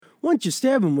once you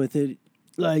stab them with it,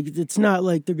 like it's not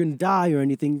like they're gonna die or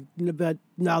anything. But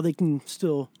now they can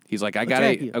still. He's like, I got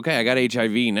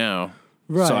HIV now.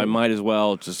 Right. So I might as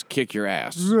well just kick your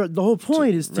ass. The whole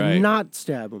point is to not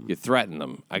stab them. You threaten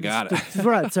them. I got it.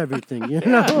 Threats everything, you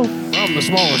know? From the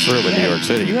smallest room in New York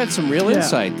City. You had some real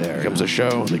insight there. Comes a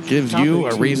show that gives you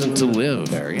a reason to live.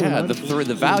 There, yeah, the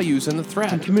values and the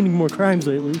threat. I'm committing more crimes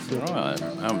lately. So.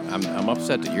 I'm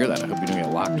upset to hear that. I hope you don't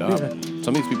get locked up.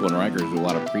 Some of these people in Rikers do a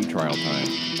lot of pretrial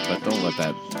time, but don't let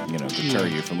that deter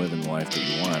you from living the life that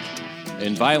you want.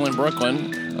 In violent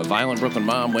Brooklyn, a violent Brooklyn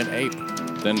mom went ape,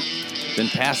 then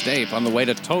passed ape on the way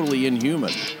to totally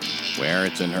inhuman, where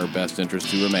it's in her best interest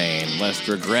to remain, lest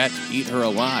regret eat her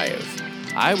alive.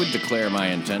 I would declare my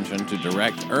intention to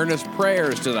direct earnest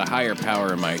prayers to the higher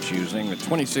power of my choosing. The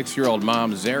 26-year-old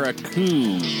mom, Zara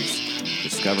Coombs,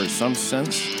 discovers some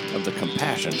sense of the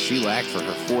compassion she lacked for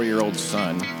her 4-year-old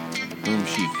son, whom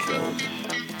she killed.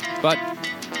 But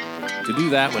to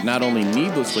do that would not only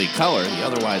needlessly color the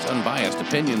otherwise unbiased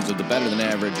opinions of the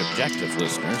better-than-average objective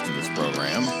listeners to this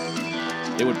program,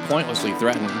 it would pointlessly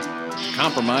threaten to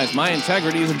compromise my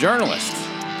integrity as a journalist.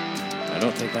 I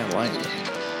don't take that lightly.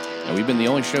 Now, we've been the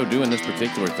only show doing this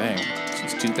particular thing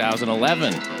since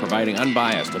 2011, providing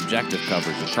unbiased, objective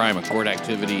coverage of crime and court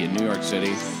activity in New York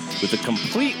City with a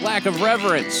complete lack of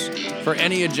reverence for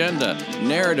any agenda,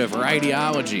 narrative, or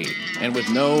ideology, and with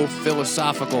no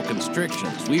philosophical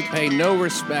constrictions. We pay no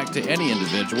respect to any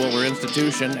individual or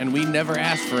institution, and we never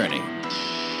ask for any.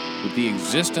 With the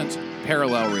existent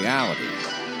parallel reality,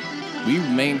 we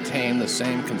maintain the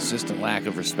same consistent lack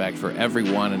of respect for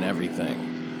everyone and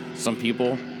everything. Some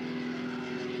people,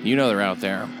 they're out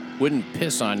there, wouldn't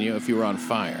piss on you if you were on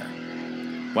fire.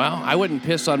 Well, I wouldn't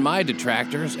piss on my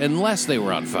detractors unless they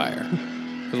were on fire.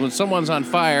 Because when someone's on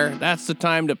fire, that's the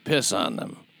time to piss on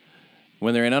them.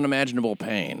 When they're in unimaginable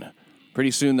pain,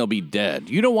 pretty soon they'll be dead.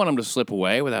 You don't want them to slip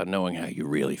away without knowing how you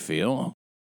really feel.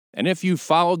 And if you've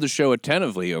followed the show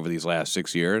attentively over these last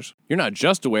 6 years, you're not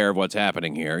just aware of what's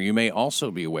happening here, you may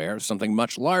also be aware of something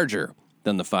much larger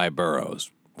than the 5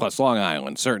 boroughs, plus Long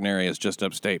Island, certain areas just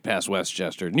upstate past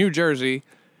Westchester, New Jersey,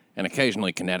 and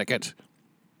occasionally Connecticut.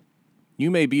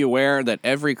 You may be aware that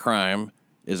every crime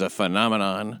is a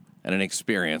phenomenon and an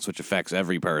experience which affects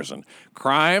every person.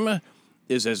 Crime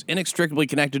is as inextricably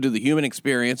connected to the human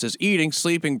experience as eating,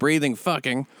 sleeping, breathing,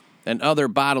 fucking, and other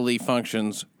bodily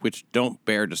functions which don't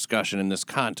bear discussion in this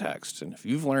context. And if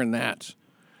you've learned that,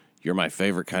 you're my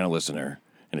favorite kind of listener.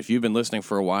 And if you've been listening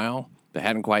for a while but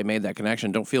hadn't quite made that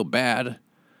connection, don't feel bad.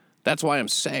 That's why I'm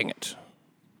saying it.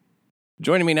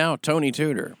 Joining me now, Tony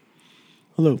Tudor.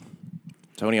 Hello.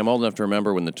 Tony, I'm old enough to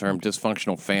remember when the term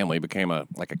dysfunctional family became a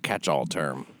catch-all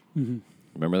term. Mm-hmm.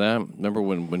 Remember that? Remember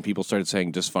when people started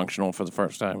saying dysfunctional for the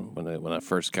first time? When that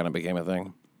first kind of became a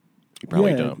thing? You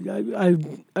probably don't.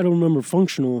 I don't remember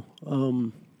functional.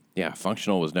 Yeah,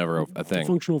 functional was never a thing.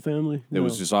 Functional family. It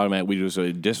was just automatic. We just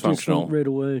dysfunctional right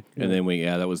away. Yeah. And then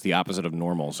that was the opposite of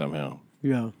normal somehow.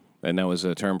 Yeah. And that was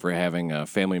a term for having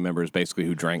family members basically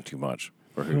who drank too much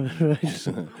or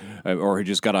who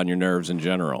just got on your nerves in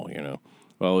general,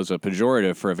 Well, it was a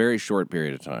pejorative for a very short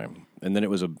period of time. And then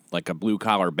it was like a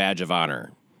blue-collar badge of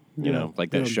honor, like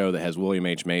that show that has William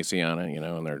H. Macy on it,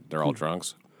 and they're all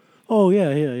drunks. Oh, yeah.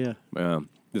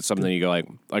 It's something you go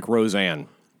like Roseanne.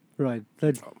 Right.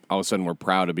 All of a sudden, we're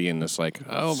proud to be in this,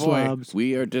 oh, slobs. Boy,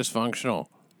 we are dysfunctional.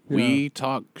 Yeah. We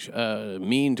talk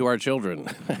mean to our children,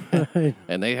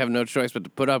 and they have no choice but to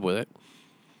put up with it.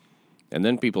 And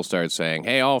then people start saying,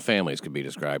 hey, all families could be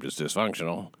described as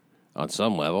dysfunctional on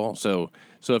some level. So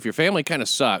if your family kind of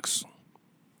sucks,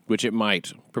 which it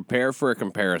might, prepare for a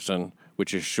comparison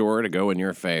which is sure to go in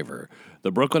your favor.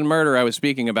 The Brooklyn murder I was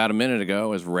speaking about a minute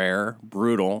ago is rare,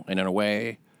 brutal, and in a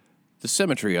way, the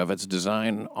symmetry of its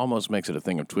design almost makes it a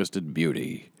thing of twisted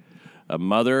beauty. A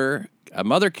mother.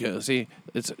 See,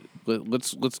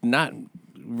 let's not.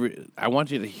 I want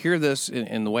you to hear this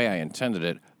in the way I intended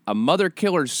it. A mother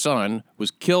killer's son was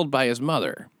killed by his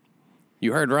mother.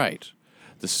 You heard right.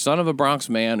 The son of a Bronx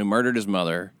man who murdered his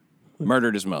mother,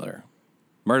 murdered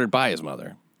by his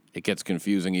mother. It gets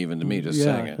confusing even to me just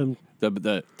saying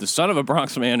it. The son of a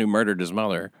Bronx man who murdered his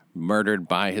mother, murdered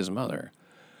by his mother.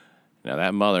 Now,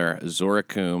 that mother, Zora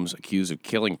Coombs, accused of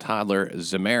killing toddler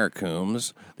Zamara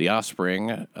Coombs, the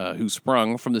offspring who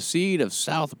sprung from the seed of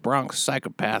South Bronx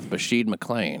psychopath Bashid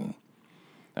McClain.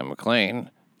 Now, McClain,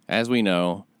 as we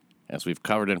know, as we've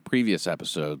covered in previous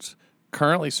episodes,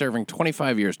 currently serving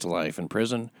 25 years to life in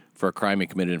prison for a crime he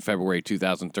committed in February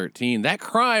 2013. That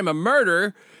crime, a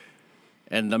murder,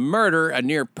 and the murder, a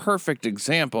near-perfect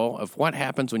example of what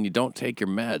happens when you don't take your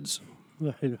meds.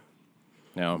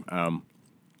 Now,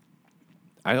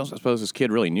 I also suppose this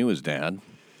kid really knew his dad.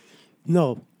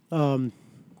 No.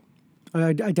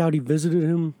 I doubt he visited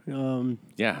him.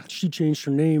 Yeah. She changed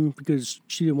her name because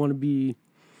she didn't want to be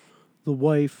the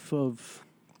wife of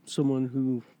someone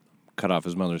who... Cut off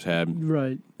his mother's head.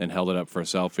 Right. And held it up for a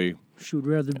selfie. She would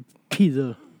rather be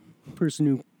the person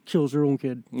who kills her own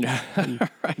kid. Yeah,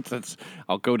 right.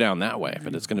 I'll go down that way,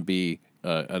 but it's going to be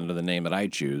under the name that I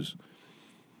choose.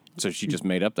 So she just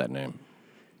made up that name.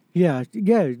 Yeah.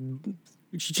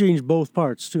 She changed both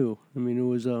parts too. I mean, it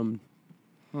was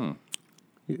Well,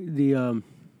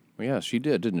 yeah, she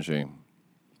did, didn't she?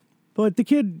 But the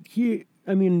kid,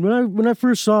 when I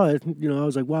first saw it, I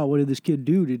was like, wow, what did this kid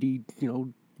do? Did he,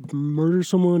 murder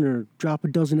someone or drop a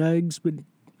dozen eggs? But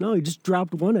no, he just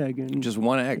dropped one egg. And Just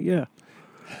one egg. yeah.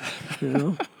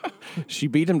 She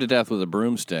beat him to death with a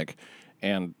broomstick,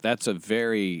 and that's a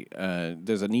very,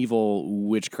 there's an evil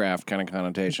witchcraft kind of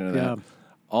connotation to that. Yeah.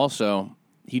 Also,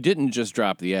 he didn't just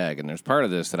drop the egg, and there's part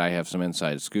of this that I have some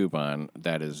inside scoop on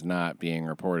that is not being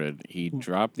reported. He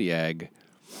dropped the egg,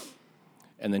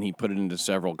 and then he put it into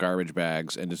several garbage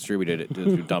bags and distributed it to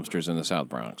dumpsters in the South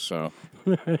Bronx. So,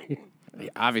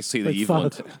 obviously, the Like evil...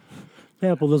 The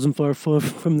apple doesn't fall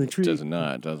from the tree. Does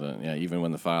not, doesn't. Yeah, even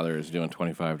when the father is doing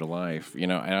 25 to life.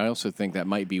 And I also think that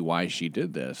might be why she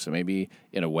did this. So maybe,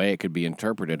 in a way, it could be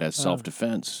interpreted as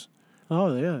self-defense.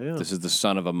 Oh, yeah. This is the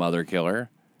son of a mother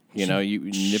killer. You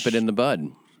nip it in the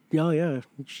bud. Yeah.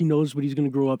 She knows what he's going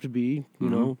to grow up to be.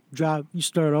 You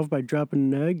start off by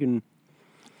dropping an egg, and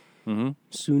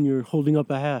soon you're holding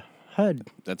up a head.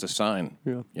 That's a sign.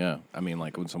 Yeah. I mean,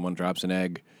 like when someone drops an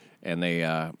egg, and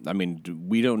they,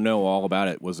 we don't know all about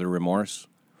it. Was there remorse?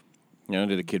 Did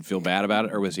the kid feel bad about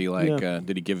it? Or was he like,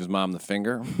 did he give his mom the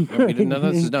finger? We didn't know.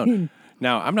 This is known.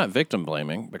 Now, I'm not victim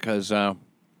blaming because, Yeah.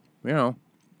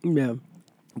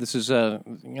 this is,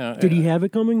 Did he have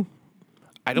it coming?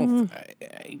 I don't,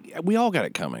 we all got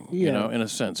it coming, Yeah. in a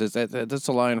sense. That's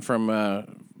a line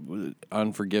from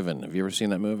Unforgiven. Have you ever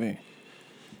seen that movie?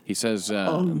 He says,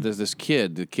 there's this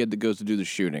kid, the kid that goes to do the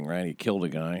shooting, right? He killed a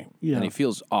guy, and he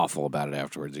feels awful about it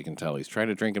afterwards. You can tell. He's trying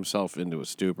to drink himself into a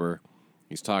stupor.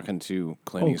 He's talking to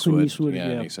Clint Eastwood. Clint Eastwood, yeah.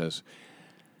 And he says,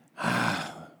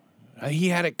 he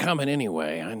had it coming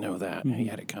anyway. I know that. He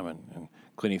had it coming. And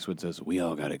Clint Eastwood says, we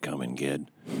all got it coming, kid.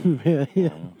 Yeah.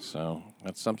 So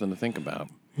that's something to think about.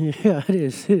 Yeah, it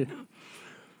is.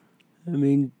 I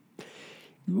mean,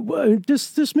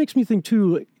 this makes me think,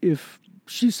 too, if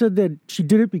she said that she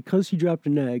did it because he dropped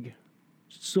an egg.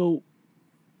 So,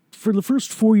 for the first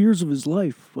 4 years of his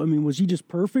life, was he just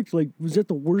perfect? Like, was that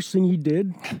the worst thing he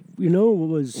did?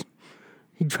 Was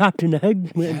he dropped an egg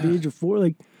at the age of 4?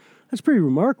 Like, that's pretty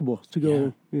remarkable to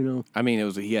go, It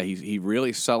was, he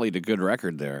really sullied a good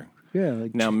record there. Yeah.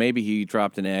 Like, Now, maybe he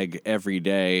dropped an egg every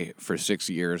day for 6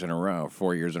 years in a row,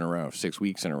 4 years in a row, 6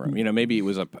 weeks in a row. Maybe it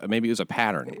was a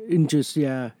pattern. and just,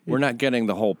 yeah. We're not getting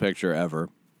the whole picture ever.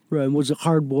 Right. Was it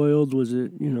hard boiled? Was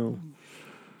it, In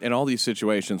all these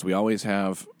situations, we always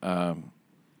have the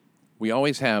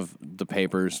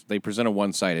papers. They present a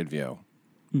one-sided view.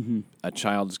 Mm-hmm. A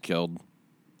child is killed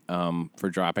for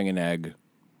dropping an egg,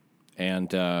 and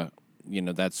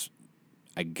that's,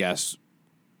 I guess,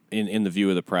 in the view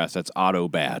of the press, that's auto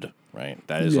bad, right?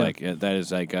 That is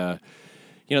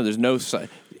there's no side.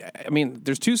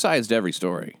 There's two sides to every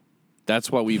story. That's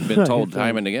what we've been told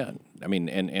time and again.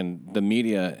 And the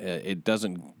media,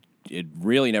 it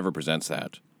really never presents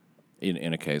that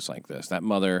in a case like this. That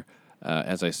mother,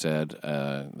 as I said,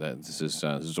 this is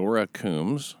Zora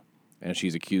Coombs, and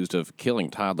she's accused of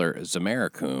killing toddler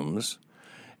Zamara Coombs.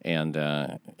 And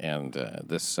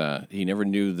this he never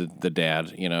knew the dad,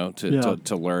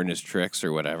 to learn his tricks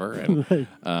or whatever, and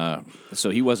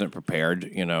so he wasn't prepared,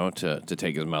 to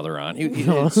take his mother on.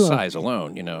 His size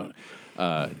alone,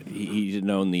 he didn't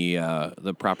own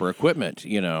the proper equipment,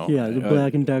 Yeah, the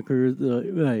Black and Decker,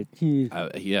 right?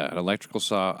 An electrical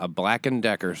saw, a Black and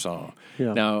Decker saw.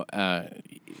 Yeah. Now,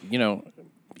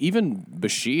 even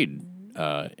Bashid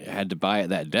had to buy it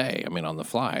that day. On the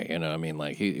fly.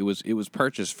 It was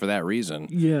purchased for that reason.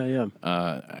 Yeah.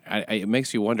 It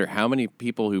makes you wonder how many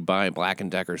people who buy Black and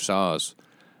Decker saws,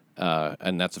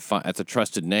 and that's a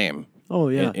trusted name. Oh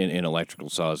yeah. In electrical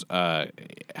saws,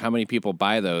 how many people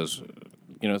buy those?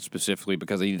 Specifically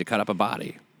because they need to cut up a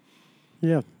body.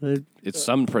 Yeah. It's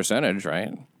some percentage,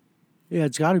 right? Yeah,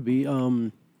 it's got to be.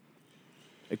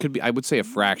 It could be. I would say a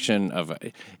fraction of.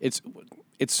 It's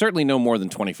certainly no more than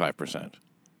 25%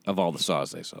 of all the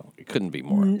saws they sell. It couldn't be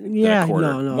more. Yeah, than a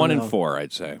quarter. no. 1 in 4,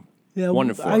 I'd say. Yeah, 1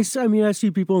 in 4. I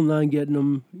see people not getting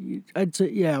them. I'd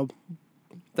say about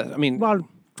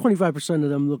 25% of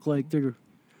them look like they're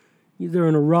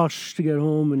in a rush to get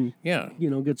home and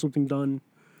get something done.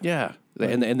 Yeah,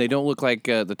 and they don't look like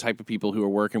the type of people who are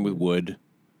working with wood.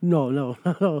 No.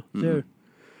 They're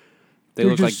They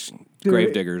look like just-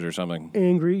 grave diggers or something.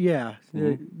 angry. Yeah,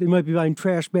 they might be buying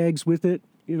trash bags with it.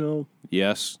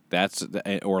 Yes,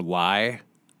 or lie.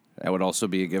 That would also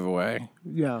be a giveaway.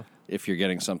 Yeah. If you're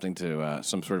getting something to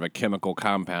some sort of a chemical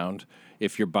compound,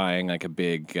 if you're buying like a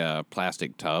big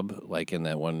plastic tub, like in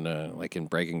that one, like in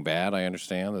Breaking Bad, I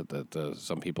understand that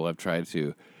some people have tried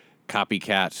to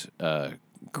copycat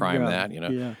crime that.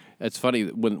 Yeah. It's funny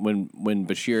when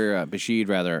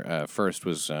Bashir first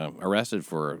was arrested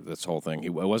for this whole thing.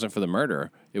 It wasn't for the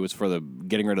murder; it was for the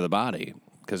getting rid of the body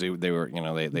because they were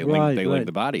they linked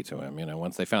the body to him.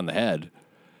 Once they found the head.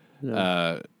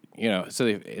 Yeah.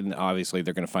 And obviously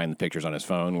they're going to find the pictures on his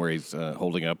phone where he's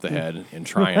holding up the head in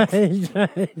triumph.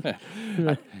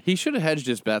 He should have hedged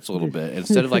his bets a little bit.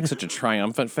 Instead of like such a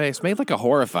triumphant face, made like a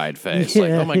horrified face.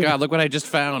 Like, oh my God, look what I just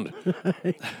found.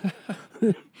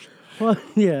 Well,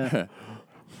 yeah.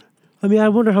 I mean, I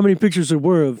wonder how many pictures there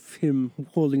were of him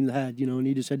holding the head, and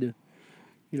he just had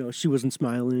to, she wasn't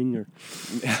smiling or.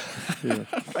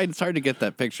 Right, it's hard to get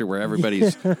that picture where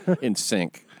everybody's in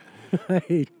sync.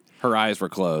 Right. Her eyes were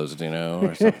closed,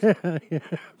 or something.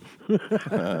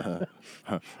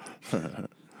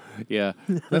 Yeah,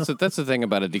 that's the thing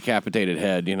about a decapitated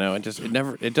head.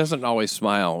 It doesn't always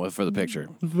smile for the picture.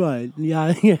 Right.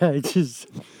 Yeah. It's just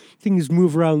things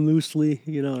move around loosely.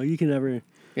 You can never.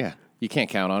 Yeah, you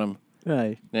can't count on them.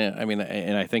 Right. Yeah, I mean,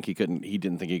 and I think he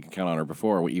didn't think he could count on her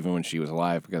before, even when she was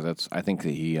alive, because I think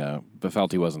that he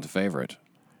felt he wasn't the favorite.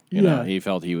 He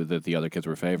felt that the other kids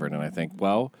were favored, and I think,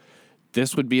 well,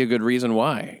 this would be a good reason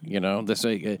why. This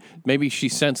maybe she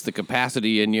sensed the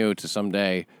capacity in you to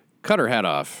someday cut her head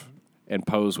off and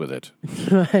pose with it.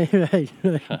 Right.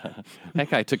 That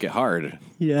guy took it hard.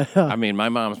 Yeah. I mean, my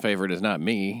mom's favorite is not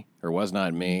me, or was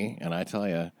not me, and I tell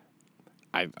you,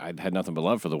 I had nothing but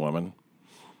love for the woman.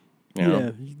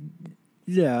 Yeah.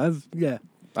 Yeah.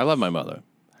 I love my mother.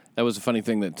 That was a funny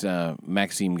thing that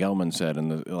Maxime Gelman said in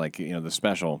the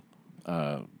special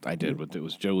I did. It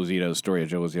was Joe Lozito's story of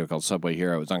Joe Lozito called Subway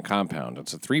Hero. It was on Compound.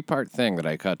 It's a 3-part thing that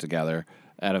I cut together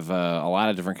out of a lot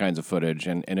of different kinds of footage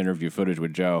and interview footage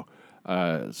with Joe,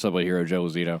 Subway Hero Joe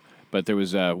Lozito. But there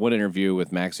was one interview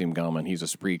with Maxime Gelman. He's a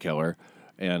spree killer,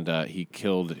 and he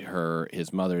killed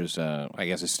his mother's, I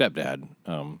guess his stepdad.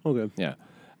 Okay. Yeah.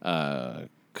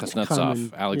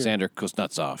 Kuznetsov, Alexander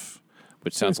Kuznetsov,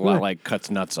 which sounds a lot like cuts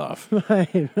nuts off.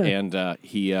 Right. And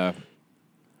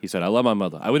he said, "I love my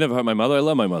mother. I would never hurt my mother. I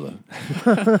love my mother."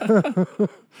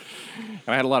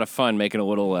 I had a lot of fun making a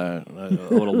little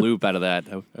loop out of that.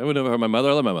 I would never hurt my mother.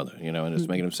 I love my mother. And just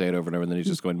making him say it over and over. And then he's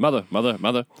just going, "Mother, mother,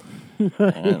 mother."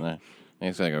 And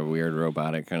it's like a weird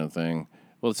robotic kind of thing.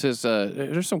 Well, it says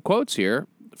there's some quotes here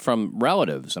from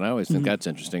relatives, and I always think that's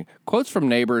interesting. Quotes from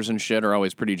neighbors and shit are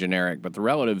always pretty generic, but the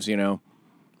relatives,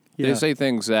 they say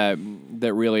things that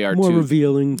really are more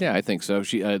revealing. Yeah, I think so.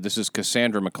 This is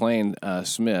Cassandra McLean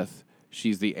Smith.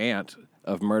 She's the aunt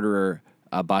of murderer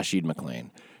Bashid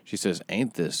McLean. She says,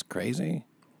 "Ain't this crazy?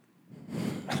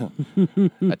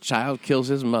 A child kills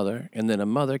his mother, and then a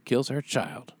mother kills her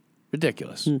child.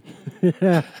 Ridiculous."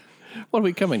 What are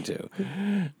we coming to?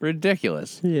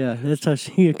 Ridiculous. Yeah, that's how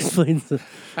she explains it.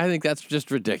 I think that's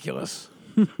just ridiculous.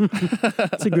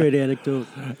 That's a great anecdote.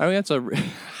 I mean, that's a...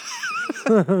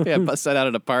 Yeah, bust that out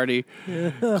at a party.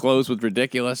 Close with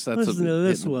ridiculous. Listen to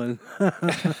this one.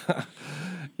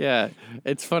 Yeah,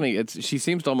 it's funny. She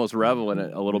seems to almost revel in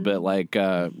it a little bit, like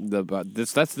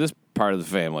that's this part of the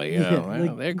family.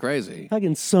 They're crazy. I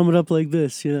can sum it up like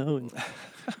this,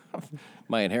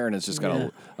 My inheritance just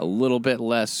got a little bit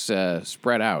less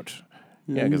spread out.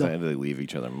 Yeah, because they leave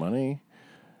each other money.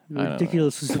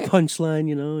 Ridiculous is the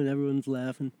punchline, and everyone's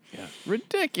laughing. Yeah,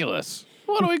 ridiculous.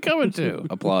 What are we coming to?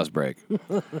 Applause break.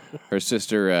 Her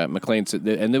sister, McLean,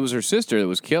 and it was her sister that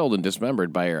was killed and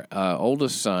dismembered by her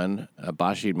oldest son,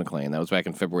 Bashid McLean. That was back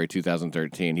in February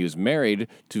 2013. He was married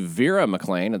to Vera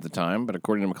McLean at the time, but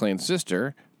according to McLean's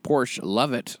sister, Porsche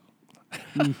Lovett,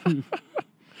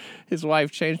 his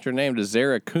wife changed her name to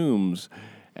Zara Coombs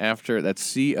after,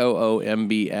 that's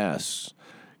Coombs.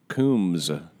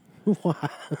 Coombs. Wow.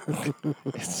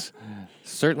 It's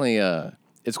certainly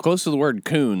it's close to the word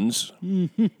coons.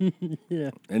 Yeah.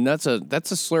 And that's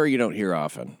a slur you don't hear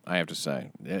often, I have to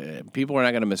say. People are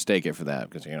not going to mistake it for that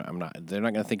because they're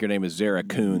not going to think your name is Zara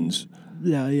Coons.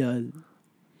 Yeah.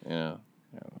 Yeah.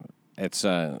 It's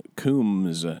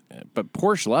Coombs, but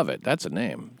Porsche Lovett, that's a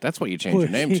name. That's what you change your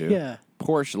name to. Yeah.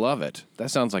 Porsche Lovett.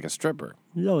 That sounds like a stripper.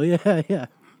 Oh, yeah. It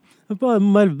probably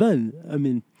might have been. I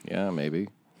mean. Yeah, maybe.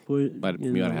 Boy, Might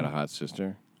have had a hot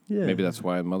sister. Yeah. Maybe that's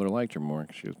why mother liked her more,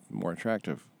 because she was more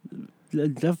attractive.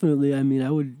 definitely. I mean,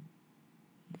 I would.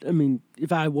 I mean,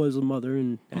 if I was a mother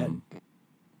and had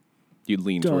You'd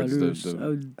lean daughters, towards the I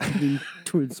would lean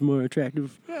towards the more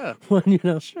attractive yeah, one. You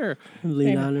know, sure.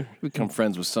 lean on her. Become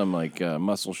friends with some like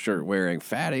muscle shirt wearing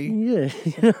fatty, Yeah,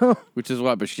 you know. which is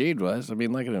what Bashid was. I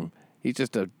mean, look at him. He's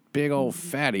just a big old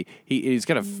fatty. He's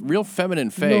got a real feminine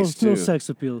face too. No sex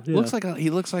appeal. Yeah. He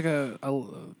looks like a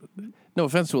no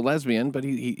offense to a lesbian, but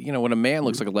he you know when a man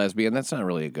looks like a lesbian, that's not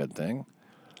really a good thing.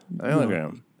 I look at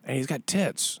him, and he's got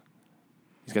tits.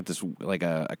 He's got this like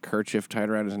a kerchief tied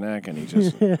around his neck, and he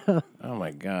just oh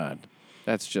my god,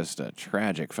 that's just a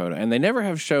tragic photo. And they never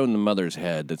have shown the mother's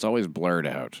head; it's always blurred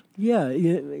out. Yeah,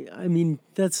 I mean,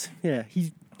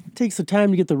 he takes the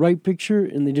time to get the right picture,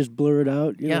 and they just blur it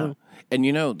out. You know? And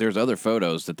you know, there's other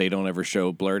photos that they don't ever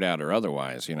show blurred out or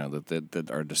otherwise. You know that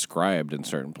are described in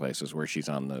certain places where she's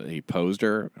he posed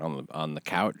her on the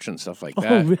couch and stuff like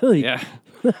that. Oh, really? Yeah,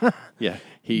 yeah.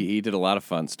 He did a lot of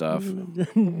fun stuff. So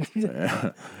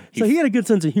he had a good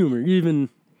sense of humor, even.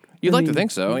 You'd like to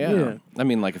think so, yeah. I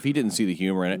mean, like if he didn't see the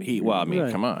humor in it,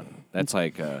 Right. come on. That's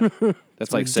like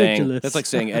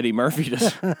saying Eddie Murphy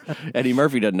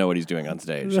doesn't know what he's doing on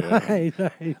stage. Right.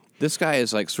 This guy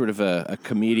is like sort of a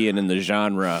comedian in the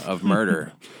genre of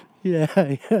murder. Yeah.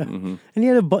 And he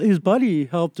had his buddy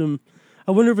helped him.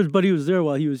 I wonder if his buddy was there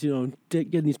while he was,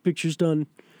 getting these pictures done.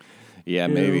 Yeah,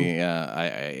 maybe.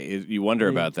 You wonder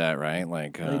about that, right?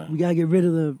 Like we gotta get rid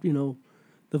of the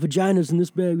vaginas in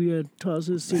this bag. We gotta toss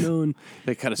this, and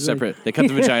they cut they cut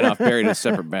the vagina off, buried in a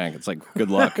separate bag. It's like good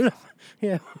luck.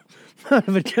 Yeah, not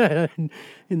a vagina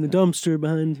in the dumpster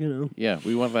behind. Yeah,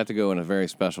 we want that to go in a very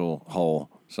special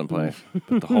hole someplace.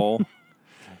 But the hole,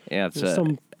 yeah, it's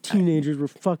some teenagers were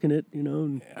fucking it,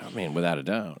 And I mean, without a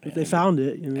doubt. if they found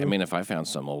it, I mean, if I found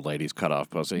some old lady's cut off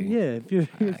pussy. Yeah, if you're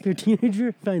a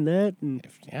teenager, find that. And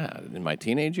in my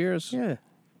teenage years. Yeah,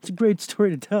 it's a great story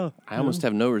to tell. I almost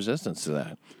have no resistance to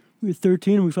that. We were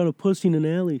 13 and we found a pussy in an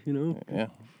alley, Yeah.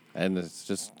 And it's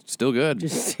just still good.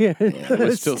 It's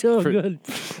still good.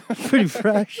 Pretty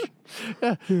fresh.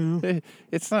 Yeah.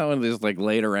 It's not one of those like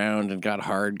laid around and got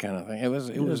hard kind of thing. It was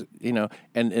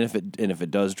and if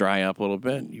it does dry up a little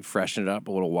bit, you freshen it up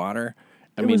a little water.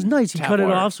 It was nice. You cut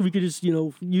it off so we could just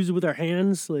use it with our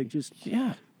hands, like just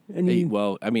yeah. And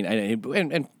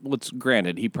and let's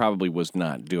granted, he probably was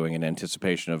not doing in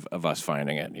anticipation of us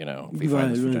finding it. If we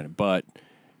find this vagina, but.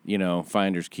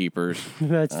 Finders keepers.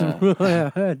 That's the rule.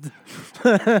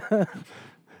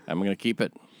 I'm going to keep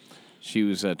it. She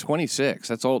was 26.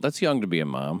 That's old. That's young to be a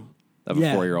mom of a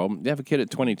 4-year-old. You have a kid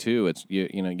at 22. It's you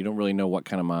don't really know what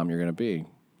kind of mom you're going to be.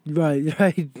 Right.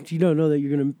 You don't know that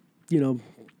you're going to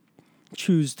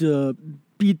choose to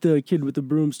beat the kid with the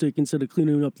broomstick instead of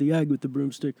cleaning up the egg with the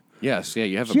broomstick. Yes. Yeah.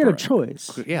 You have. She had a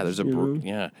choice. Yeah. There's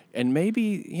and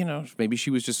maybe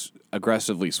she was just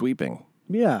aggressively sweeping.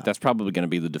 Yeah. That's probably going to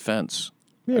be the defense.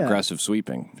 Yeah. Aggressive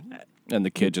sweeping. And the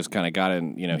kid just kind of got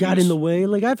in, got in the way.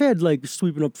 Like, I've had,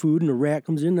 sweeping up food and a rat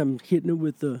comes in, I'm hitting it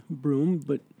with the broom,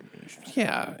 but...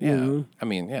 Yeah. I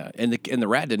mean, yeah. And the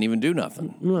rat didn't even do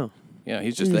nothing. No. Yeah,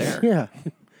 he's just there. Yeah.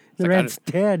 The rat's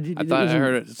dead. I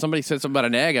heard somebody said something about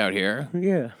an egg out here.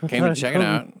 Yeah. Came to check it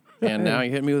out, and now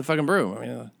you hit me with a fucking broom. I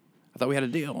mean, I thought we had a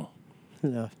deal.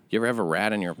 Yeah. You ever have a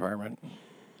rat in your apartment?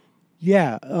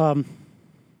 Yeah.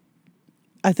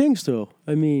 I think so.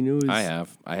 I mean, it was. I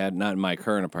have. I had not in my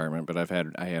current apartment, but I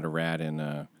had a rat in.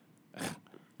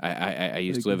 I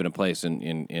used to live in a place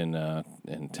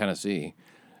in Tennessee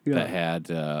that had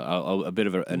a bit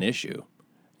of an issue.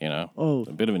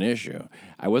 A bit of an issue.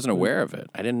 I wasn't aware of it.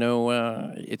 I didn't know.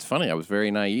 It's funny. I was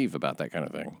very naive about that kind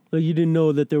of thing. Like you didn't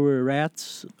know that there were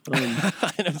rats.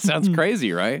 It sounds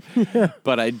crazy, right? Yeah.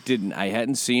 But I didn't. I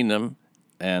hadn't seen them,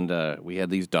 and we had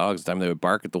these dogs. They would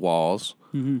bark at the walls.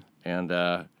 Mm-hmm. And,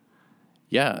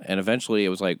 and eventually it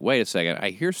was like, wait a second,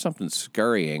 I hear something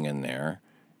scurrying in there.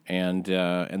 And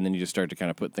then you just start to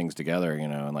kind of put things together,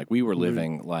 and like we were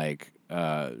living like, it's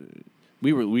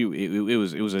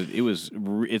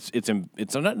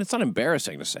not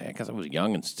embarrassing to say because I was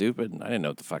young and stupid and I didn't know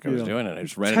what the fuck I was doing and I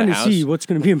just rented a house. See what's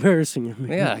going to be embarrassing.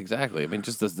 Yeah, exactly. I mean,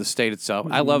 just the state itself.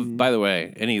 I love, by the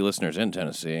way, any listeners in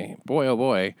Tennessee, boy, oh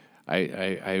boy,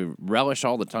 I relish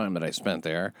all the time that I spent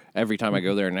there. Every time I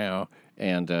go there now,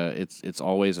 and it's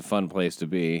always a fun place to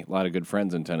be. A lot of good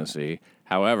friends in Tennessee.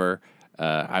 However,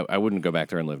 I wouldn't go back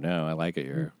there and live now. I like it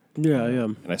here. Yeah, yeah.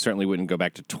 And I certainly wouldn't go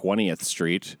back to 20th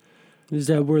Street. Is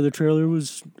that where the trailer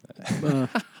was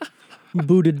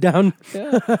booted down?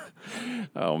 Yeah.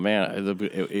 Oh man,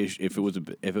 if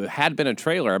it had been a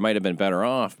trailer, I might have been better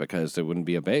off because there wouldn't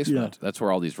be a basement. Yeah. That's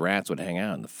where all these rats would hang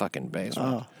out in the fucking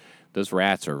basement. Those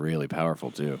rats are really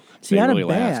powerful too. See, They I had really a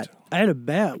bat. last. I had a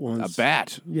bat once. A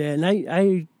bat. Yeah, and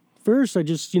I first I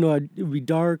just it would be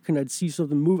dark and I'd see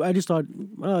something move. I just thought,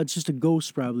 oh, it's just a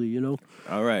ghost probably.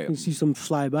 All right. You see something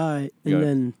fly by, and Yeah,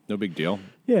 then no big deal.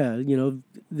 yeah,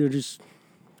 they're just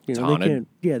It's they haunted. can't.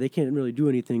 Yeah, they can't really do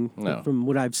anything No. from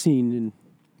what I've seen in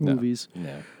movies,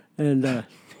 No. and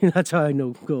that's how I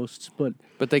know ghosts. But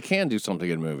But they can do something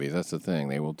in movies. That's the thing.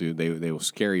 They will do. They will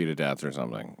scare you to death or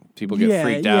something. People get Yeah,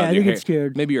 freaked yeah, out. they Your get hair-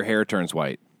 scared. Maybe your hair turns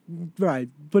white. right,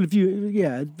 but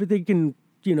but they can.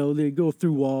 They go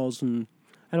through walls, and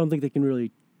I don't think they can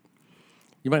really.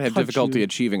 You might have Touch difficulty you.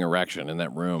 achieving erection in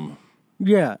that room.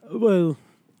 Yeah, well,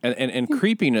 And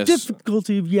creepiness.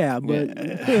 difficulty. Yeah, but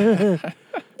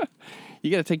You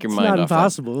got to take your it's mind not off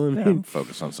impossible. I that. mean, Yeah,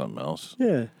 focus on something else.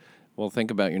 yeah. Well, think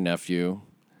about your nephew,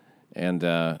 and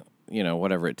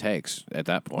whatever it takes at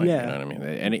that point. Yeah. You know what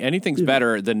I mean? Anything's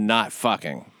better than not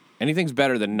fucking. Anything's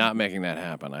better than not making that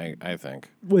happen. I think.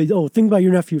 Wait. Oh, think about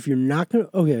your nephew. If you're not gonna.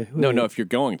 Okay. No, wait. no. If you're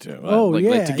going to, Oh, like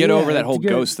to get yeah, over that to whole get-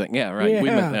 ghost thing. Yeah, right.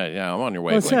 Yeah. Yeah, I'm on your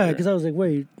way. Well, it's sad because I was like,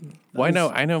 wait. Well,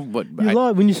 I know what.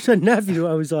 When you said nephew,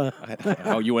 I was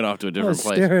Oh, you went off to a I different was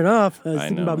place. staring off. I was I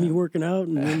thinking know, about me man. working out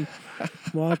and then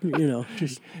walking.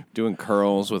 Just Doing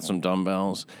curls with some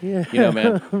dumbbells. Yeah.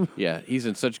 Man. Yeah, he's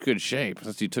in such good shape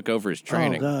since you took over his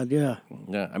training. oh god, yeah.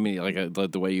 Yeah, I mean, like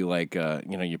the way you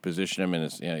you position him,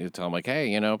 and you tell him like,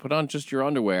 hey, put on just your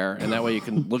underwear, and that way you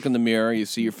can look in the mirror, you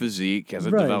see your physique as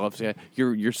it Right. develops. Yeah,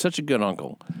 you're such a good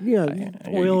uncle. Yeah,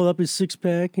 oil up his six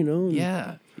pack. and-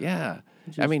 Yeah.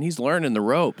 I mean, he's learning the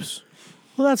ropes.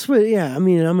 Well, that's what. Yeah, I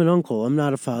mean, I'm an uncle. I'm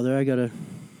not a father. I gotta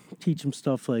teach him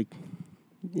stuff like,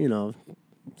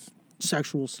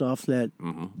 sexual stuff that,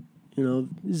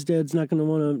 his dad's not gonna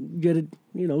want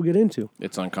to get into.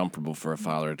 It's uncomfortable for a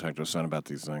father to talk to a son about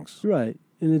these things. Right,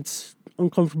 and it's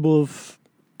uncomfortable if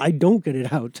I don't get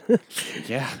it out.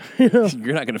 Yeah,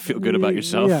 you're not going to feel good about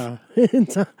yourself. Yeah,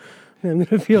 I'm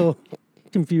gonna feel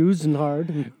confused and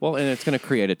hard. Well, and it's going to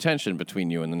create a tension between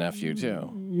you and the nephew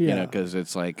too. Yeah. Because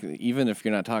it's like even if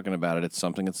you're not talking about it, it's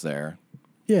something that's there.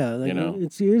 Yeah, like,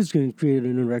 it is going to create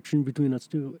an erection between us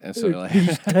two. And so, like,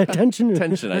 tension.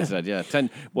 tension. I said, yeah.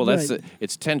 Well, that's Right.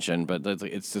 it's tension, but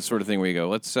it's the sort of thing where you go,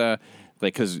 let's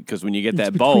because when you get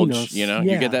that between bulge, us. you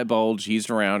Yeah. get that bulge, he's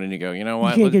around, and you go, you know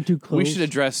what? can't get too We close. should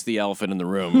address the elephant in the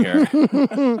room here,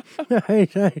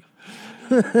 right.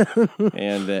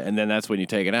 and then that's when you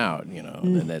take it out,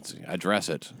 and that's address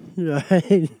it,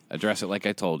 Right. address it like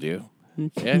I told you.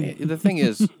 And the thing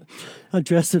is, I'll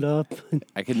dress it up.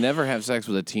 I could never have sex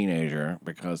with a teenager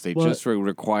because they Well- just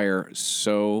require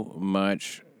so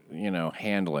much,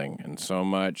 handling and so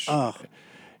much. Oh.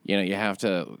 You have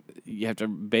to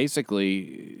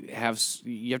basically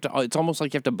it's almost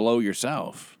like you have to blow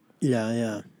yourself.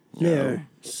 Yeah.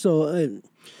 So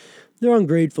they're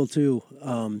ungrateful too.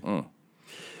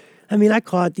 I mean, I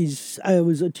caught these. I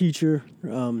was a teacher.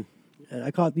 And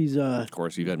I caught these. Of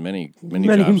course, you've had many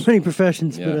jobs. Many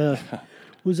professions, Yeah. but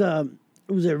it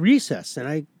was at recess, and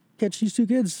I catch these two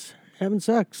kids having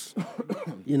sex,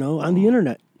 on the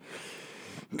internet.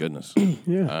 Goodness.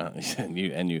 Yeah.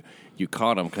 And you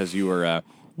caught them because you were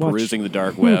perusing the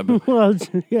dark web. Well,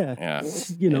 yeah. Yeah.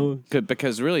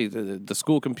 Because really, the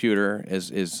school computer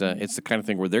is it's the kind of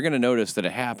thing where they're going to notice that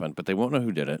it happened, but they won't know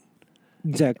who did it.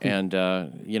 Exactly. And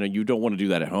you don't want to do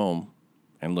that at home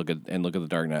and look at the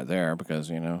dark net there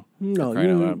because No, now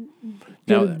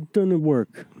doesn't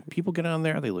work. people get on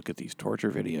there, they look at these torture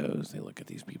videos, they look at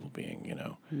these people being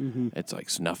it's like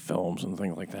snuff films and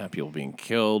things like that, people being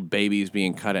killed, babies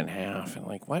being cut in half, and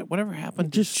like whatever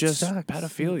happened to just sucks.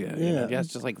 pedophilia. Yeah.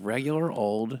 It's just like regular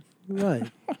old.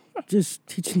 Right. Just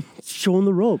teaching, showing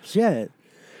the ropes. Yeah.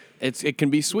 It can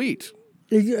be sweet.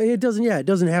 It doesn't. Yeah. It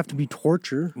doesn't have to be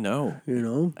torture. No.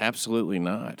 Absolutely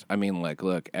not. I mean, like,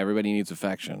 look, everybody needs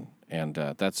affection, and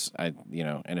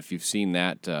and if you've seen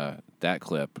that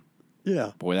clip,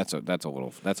 Yeah. boy, that's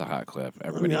a hot clip.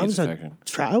 Everybody I needs was affection.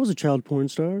 I was a child porn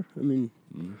star. I mean,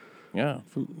 Yeah,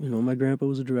 my grandpa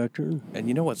was a director. and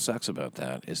you know what sucks about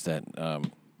that is that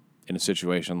in a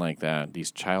situation like that,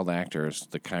 these child actors,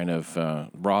 the kind of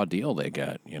raw deal they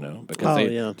get, because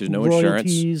there's no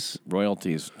insurance,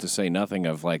 royalties, to say nothing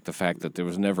of like the fact that there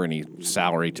was never any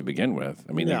salary to begin with.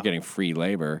 I mean, they're getting free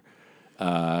labor.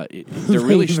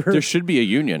 There should be a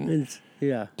union.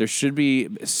 There should be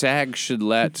SAG should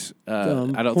let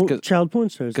child porn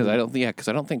stars. because I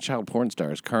don't think child porn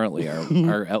stars currly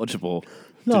are eligible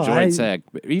to join SAG.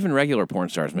 Even regular porn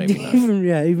stars, maybe not.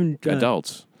 even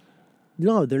Adults.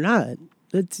 No, they're not.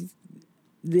 That's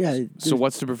So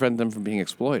what's to prevent them from being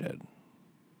exploited?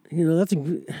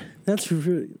 that's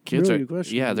really Kids really are, a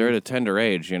question. yeah, they're at a tender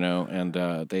age, and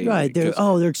they Right.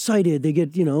 They're excited. They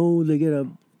get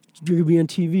you're gonna be on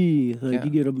TV. Like Yeah. you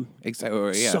get a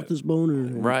exactly, yeah, suck this boner.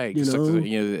 And, right. You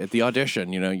know. At the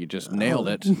audition, you just nailed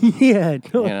it, Yeah.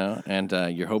 No, and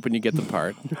you're hoping you get the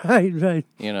part, right.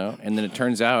 and then it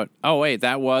turns out, oh wait,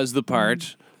 that was the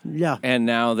part, Yeah. and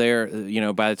now they're,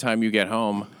 by the time you get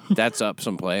home, that's up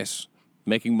someplace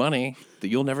making money that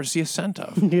you'll never see a cent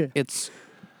of. Yeah. It's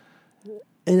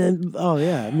And then,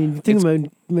 I mean, think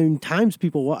about times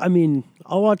people.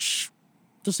 I'll watch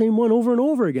the same one over and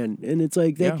over again, and it's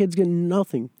like that Yeah. kid's getting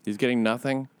nothing. He's getting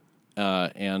nothing,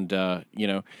 and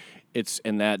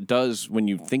that does, when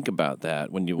you think about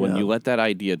that, when you let that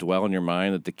idea dwell in your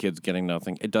mind that the kid's getting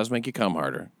nothing, it does make you come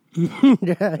harder.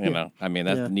 Yeah. I mean,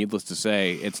 that's needless to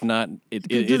say. It's not.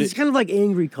 It's kind of like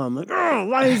angry cum. Like, oh,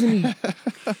 why isn't he?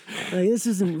 Like, this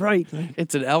isn't right.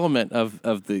 It's an element of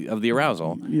the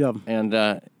arousal. Yeah. And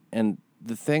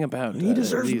the thing about He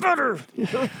deserves better.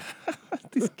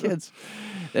 these kids,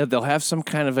 they'll have some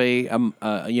kind of a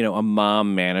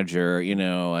mom manager,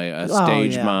 a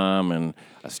stage mom and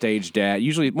a stage dad.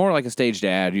 Usually more like a stage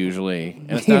dad. Usually,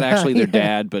 and it's not actually their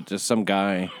dad, but just some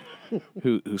guy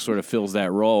who sort of fills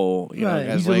that role.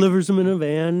 Right. He delivers them in a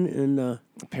van, and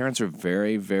parents are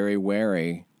very, very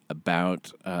wary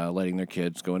about letting their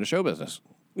kids go into show business.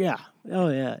 yeah. Oh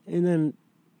yeah.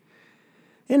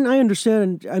 And I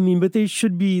understand. I mean, but they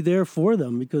should be there for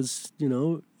them because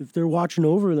if they're watching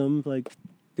over them, like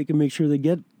they can make sure they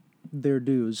get their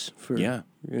dues for. Yeah,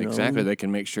 exactly. They can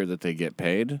make sure that they get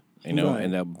paid. Right.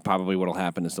 And that probably what'll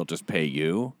happen is they'll just pay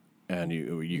you, and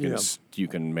you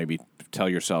can maybe tell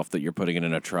yourself that you're putting it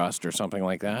in a trust or something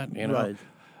like that. Right.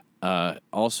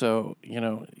 Also,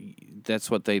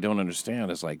 that's what they don't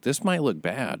understand is like this might look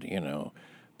bad,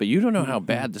 but you don't know how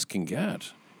bad this can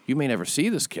get. You may never see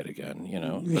this kid again,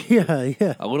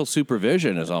 Yeah. A little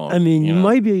supervision is all. I mean, you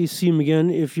might be able to see him again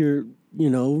if you're,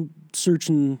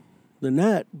 searching the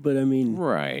net, but I mean,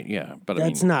 right, yeah, but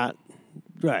that's not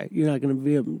right. You're not going to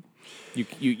be able.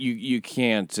 You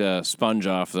can't sponge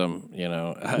off them,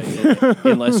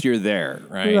 unless you're there,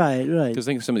 right? Right. Because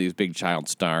think of some of these big child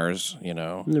stars,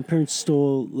 And their parents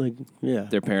stole,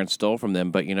 their parents stole from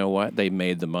them, but you know what? They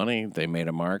made the money, they made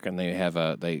a mark, and they have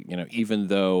even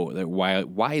though they're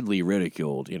widely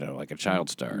ridiculed, like a child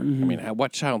star. Mm-hmm. I mean,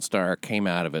 what child star came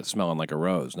out of it smelling like a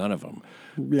rose? None of them.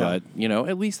 Yeah. But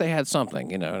at least they had something.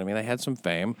 You know what I mean? They had some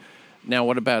fame. Now,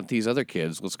 what about these other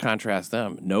kids? Let's contrast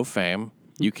them. No fame.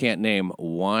 You can't name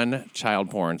one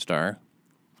child porn star.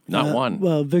 Not one.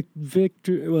 Well,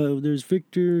 Victor. Well, there's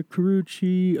Victor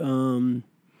Carucci,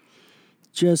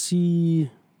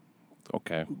 Jesse.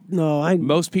 Okay. No,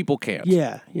 Most people can't.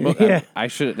 Yeah. I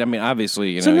should. I mean,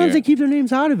 obviously, Sometimes they keep their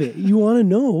names out of it. You want to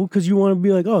know because you want to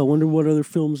be like, oh, I wonder what other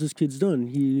films this kid's done.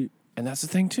 He and that's the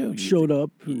thing too. showed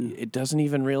up. It doesn't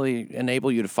even really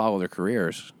enable you to follow their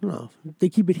careers. No, they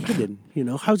keep it hidden.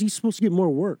 How's he supposed to get more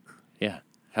work? Yeah.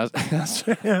 How's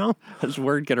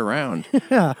word get around?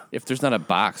 Yeah. If there's not a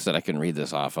box that I can read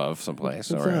this off of someplace,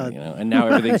 and now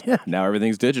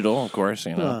everything's digital, of course.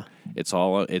 It's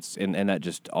all and that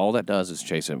just all that does is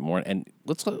chase it more. And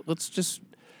let's just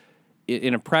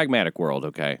in a pragmatic world,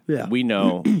 okay? Yeah. We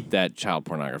know that child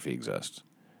pornography exists.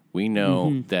 We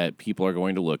know that people are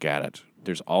going to look at it.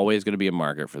 There's always going to be a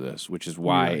market for this, which is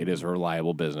why it is a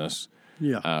reliable business.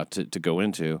 Yeah. To go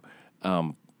into.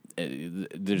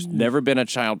 There's never been a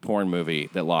child porn movie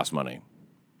that lost money.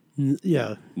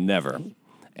 Yeah. Never.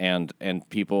 And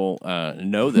people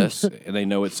know this, and they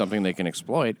know it's something they can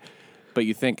exploit. But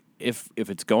you think if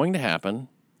it's going to happen,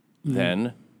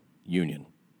 then union.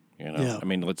 Yeah. I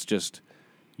mean, let's just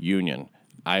union.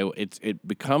 It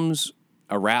becomes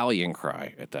a rallying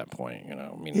cry at that point. I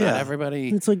mean, not everybody.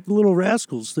 It's like the Little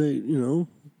Rascals. They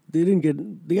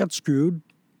they got screwed.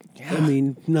 Yeah. I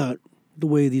mean, not the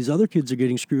way these other kids are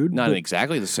getting screwed. Not in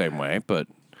exactly the same way, but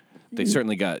they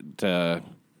certainly got. They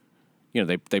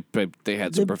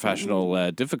had some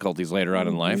professional difficulties later on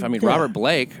in life. I mean, Robert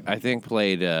Blake, I think,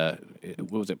 played.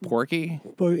 What was it, Porky?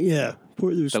 But yeah,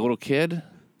 The little kid.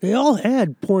 They all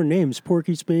had porn names: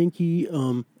 Porky,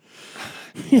 Spanky.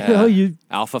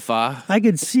 Alpha-Fa. I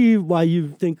could see why you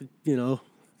think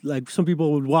like some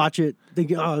people would watch it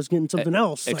thinking, oh, I was getting something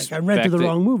else. Like I rented the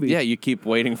wrong movie. Yeah, you keep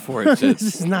waiting for it to.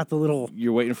 This is not the little.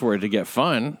 You're waiting for it to get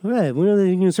fun. Right. When are they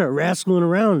going to start rascaling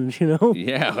around,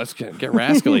 Yeah, let's get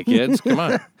rascally, kids. Come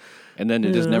on. And then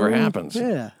it just never happens.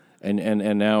 Yeah. And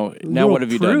now Little what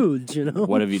have you prudes, done?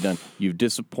 What have you done? You've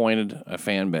disappointed a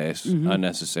fan base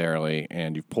unnecessarily,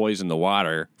 and you've poisoned the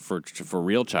water for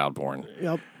real child porn.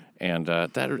 Yep. And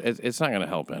it's not going to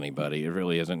help anybody. It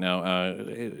really isn't. Now,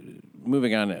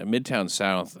 moving on, Midtown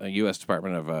South, a U.S.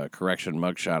 Department of Correction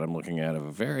mugshot I'm looking at of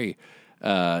a very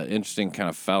interesting kind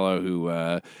of fellow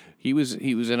who he was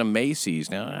in a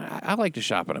Macy's. Now, I like to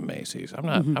shop at a Macy's.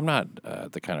 I'm not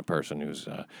the kind of person who's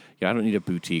I don't need a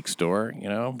boutique store,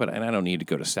 and I don't need to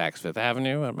go to Saks Fifth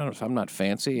Avenue. I'm not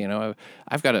fancy,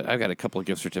 I've got a couple of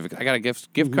gift certificates. I got a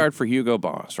gift card for Hugo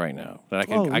Boss right now that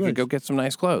I could go get some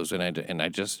nice clothes, and I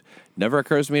just never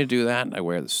occurs to me to do that. I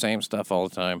wear the same stuff all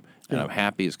the time, and I'm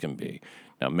happy as can be.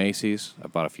 Now, Macy's, I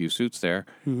bought a few suits there,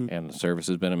 and the service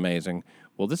has been amazing.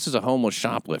 Well, this is a homeless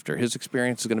shoplifter. His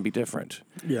experience is going to be different.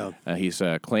 Yeah. He's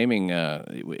claiming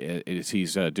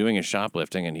he's doing his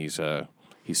shoplifting, and he's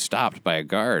stopped by a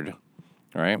guard,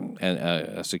 all right? And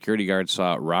a security guard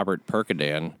saw Robert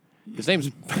Perkadan. His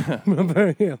name's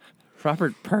Robert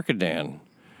Perkadan.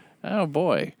 Oh,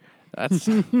 boy. That's.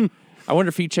 I wonder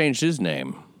if he changed his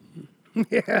name.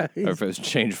 Yeah. Or if it was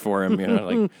changed for him,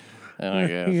 like... I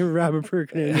guess. You're Robert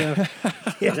Perkadan. Yeah.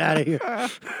 Get out of here.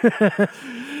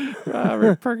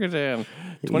 Robert Perkadan,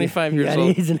 25 years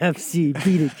old. He's an FC.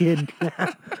 Beat it, kid.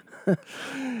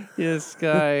 This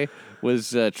guy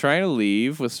was trying to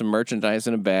leave with some merchandise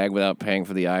in a bag without paying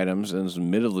for the items. And it was the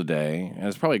middle of the day. And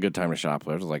it's probably a good time to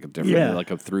shoplift. It was like a different, like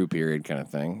a through period kind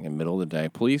of thing in the middle of the day.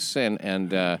 Police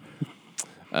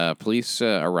Police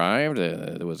arrived.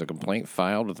 There was a complaint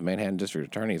filed with the Manhattan District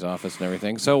Attorney's Office and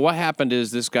everything. So what happened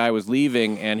is this guy was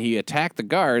leaving, and he attacked the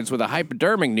guards with a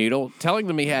hypodermic needle, telling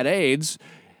them he had AIDS.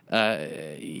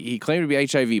 He claimed to be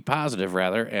HIV positive,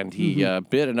 rather, and he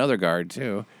bit another guard,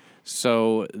 too.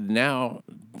 So now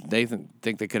they think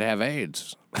they could have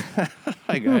AIDS.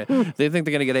 They think they're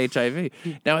going to get HIV.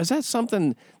 Now, is that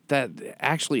something that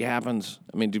actually happens?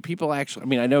 I mean, do people actually? I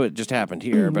mean, I know it just happened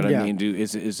here, but I mean,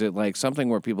 is it like something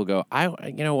where people go,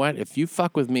 you know what? If you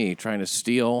fuck with me trying to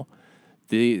steal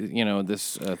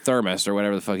this thermos or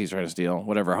whatever the fuck he's trying to steal,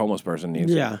 whatever a homeless person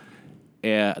needs, then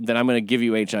I'm going to give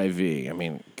you HIV. I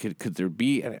mean, could there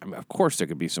be? I mean, of course, there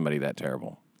could be somebody that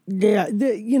terrible. Yeah,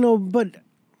 but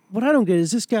what I don't get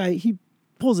is this guy. He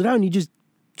pulls it out and he just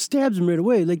stabs him right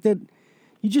away like that.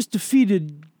 You just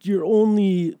defeated your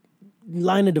only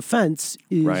line of defense.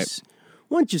 Is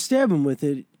once you stab him with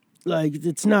it, like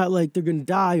it's not like they're gonna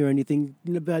die or anything.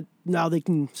 But now they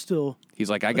can still. He's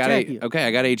like, I got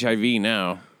HIV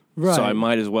now, so I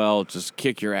might as well just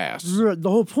kick your ass. The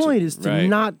whole point is to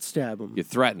not stab him. You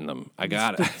threaten them. I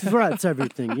got it. Threats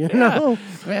everything, you know.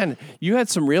 Man, you had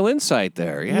some real insight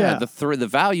there. Yeah. The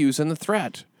values and the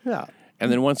threat. Yeah.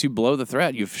 And then once you blow the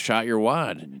threat, you've shot your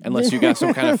wad. Unless you got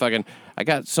some kind of fucking, I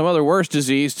got some other worse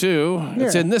disease too. Yeah.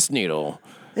 It's in this needle.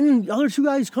 And then the other two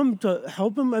guys come to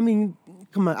help him. I mean,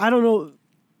 come on. I don't know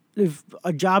if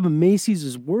a job in Macy's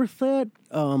is worth that.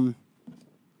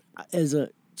 As a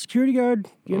security guard,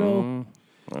 Well,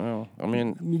 I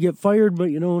mean, you get fired, but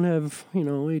you don't have,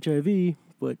 HIV.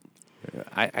 But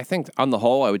I think on the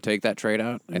whole, I would take that trade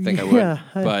out. I think I would.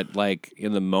 But like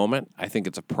in the moment, I think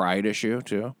it's a pride issue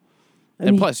too.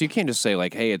 And plus, you can't just say,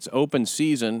 like, hey, it's open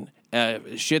season.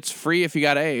 Shit's free if you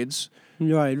got AIDS.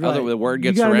 Right. The word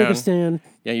gets you gotta around. Make a stand.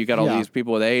 Yeah, you got all these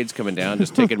people with AIDS coming down,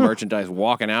 just taking merchandise,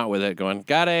 walking out with it, going,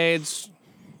 got AIDS,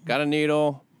 got a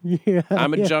needle,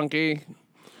 I'm a junkie.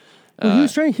 Well,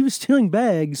 he was stealing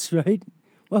bags, right?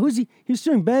 Why was he? He was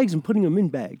stealing bags and putting them in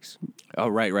bags. Oh,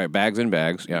 right. Bags in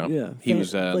bags, yeah. Yeah. He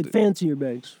was... like fancier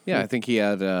bags. Yeah, I think he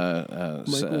had... Michael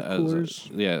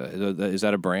Kors. Is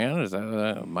that a brand? Is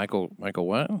that Michael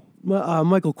what?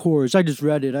 Michael Kors. I just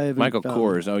read it. I haven't... Michael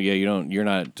Kors. Oh, yeah, you're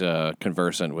not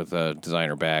conversant with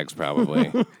designer bags,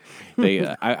 probably.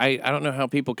 I don't know how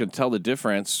people can tell the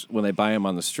difference when they buy them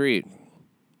on the street.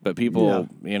 But people,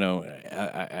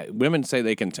 women say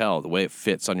they can tell the way it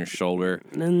fits on your shoulder.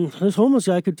 And this homeless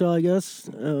guy could tell, I guess.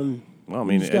 Well, I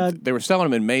mean, they were selling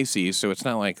them in Macy's, so it's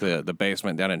not like the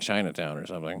basement down in Chinatown or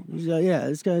something.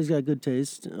 This guy's got good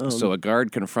taste. So a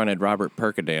guard confronted Robert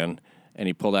Perkadan, and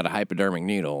he pulled out a hypodermic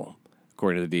needle,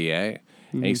 according to the DA.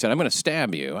 And he said, I'm going to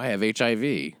stab you. I have HIV,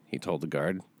 he told the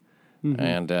guard.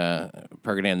 And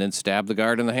Perkadan then stabbed the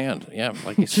guard in the hand. Yeah,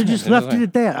 like he said. Just left it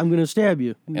at that. I'm going to stab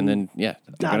you. And then, I'm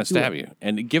going to stab you.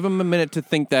 And give him a minute to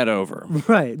think that over.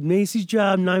 Right. Macy's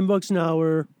job, $9 an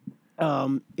hour,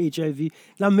 HIV.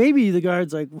 Now, maybe the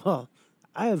guard's like, well,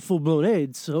 I have full-blown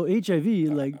AIDS, so HIV,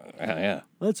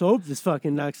 let's hope this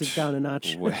fucking knocks it down a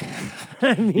notch.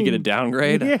 I mean, you get a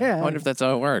downgrade? Yeah. I wonder if that's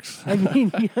how it works. I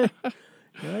mean,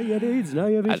 yeah, you had AIDS, now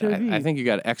you have HIV. I think you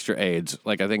got extra AIDS.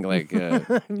 Like, I think,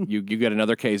 you get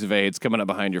another case of AIDS coming up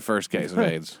behind your first case of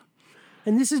AIDS.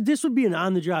 And this would be an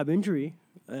on-the-job injury.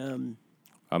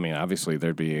 I mean, obviously,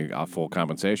 there'd be a full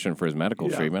compensation for his medical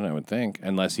treatment, I would think,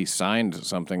 unless he signed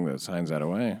something that signs that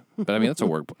away. But, I mean, that's a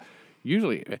work...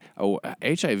 Usually,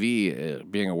 HIV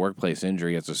being a workplace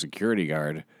injury as a security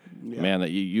guard, man, that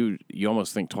you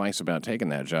almost think twice about taking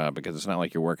that job because it's not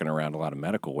like you're working around a lot of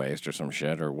medical waste or some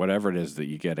shit or whatever it is that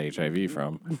you get HIV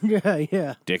from.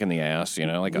 Yeah. Dick in the ass, you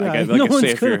know, like Yeah, I no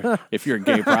say one's if you're a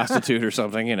gay prostitute or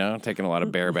something, you know, taking a lot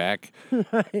of bareback,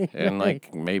 and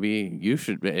like maybe you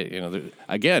should, you know,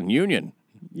 again, union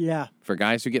Yeah. for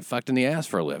guys who get fucked in the ass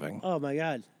for a living. Oh my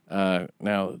God.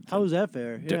 Now, How is that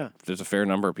fair? Yeah. there's a fair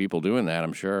number of people doing that,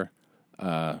 I'm sure.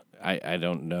 I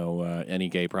don't know any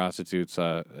gay prostitutes,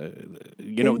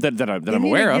 you know, that I'm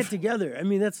aware They need to of. get together. I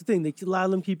mean, that's the thing. A lot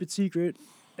of them keep it secret,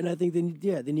 and I think they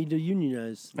need to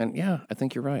unionize. And yeah, I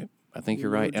think you're right. I think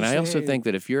you're know, right. And just I also say- think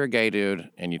that if you're a gay dude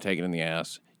and you take it in the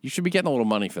ass, you should be getting a little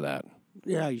money for that.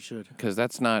 Yeah, you should. Because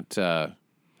that's not,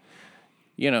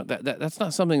 you know, that's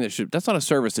not something that's not a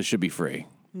service that should be free.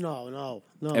 No.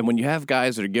 And when you have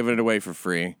guys that are giving it away for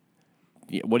free,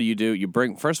 what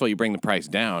do? First of all, you bring the price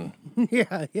down.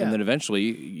 yeah. And then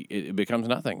eventually it becomes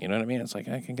nothing. You know what I mean? It's like,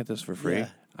 I can get this for free. Yeah.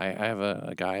 I have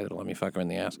a guy that'll let me fuck him in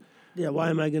the ass. Yeah, why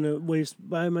am I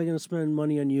gonna spend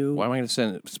money on you? Why am I going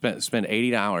to spend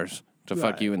 $80 to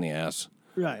fuck Right. you in the ass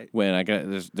Right. when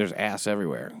there's ass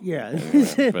everywhere? Yeah.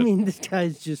 Anyway, I mean, this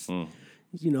guy's just, you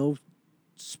know,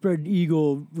 spread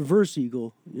eagle, reverse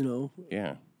eagle, you know.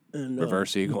 Yeah. And,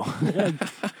 Reverse eagle.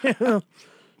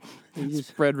 he just-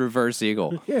 Spread reverse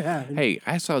eagle. yeah. Hey,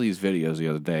 I saw these videos the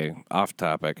other day, off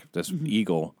topic. This Mm-hmm.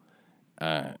 eagle,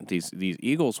 these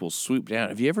eagles will swoop down.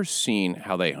 Have you ever seen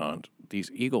how they hunt? These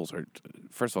eagles are,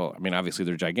 first of all, I mean, obviously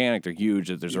they're gigantic, they're huge.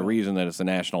 There's a reason that it's the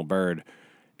national bird.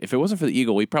 If it wasn't for the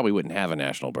eagle, we probably wouldn't have a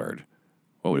national bird.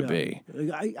 What would it be?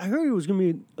 I heard it was going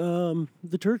to be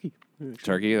the turkey.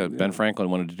 Turkey? Ben Franklin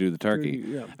wanted to do the turkey.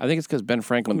 Turkey, yeah. I think it's because Ben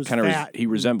Franklin was kind of fat. he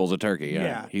resembles a turkey. Yeah.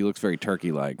 Yeah. He looks very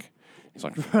turkey-like. He's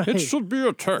like, it should be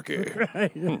a turkey.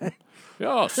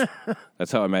 Yes.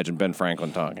 That's how I imagine Ben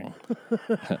Franklin talking.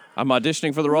 I'm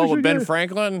auditioning for the role of Ben get-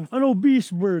 Franklin. An obese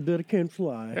bird that can't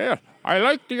fly. Yeah, I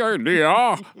like the idea.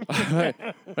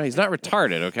 Well, he's not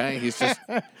retarded, okay?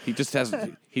 He just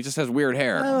has weird I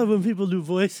hair. love when people do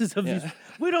voices of these.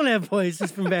 We don't have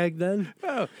voices from back then.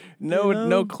 No you know?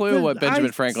 no clue what But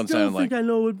Benjamin Franklin I still sounded think like. I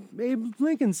know what Abe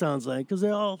Lincoln sounds like because they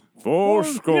all.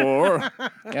 Fourscore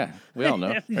Yeah, we all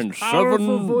know. These and powerful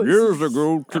 7 voices. years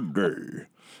ago today.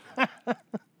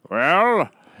 Well,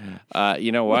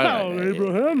 You know what? Wow,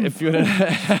 Abraham. If you and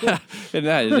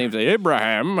that, his name's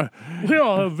Abraham. We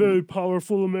all have very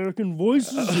powerful American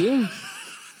voices here.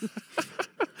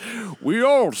 we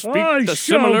all speak I the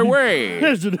shall similar be way.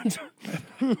 President.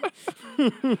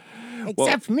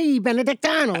 Except me, Benedict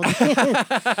Arnold.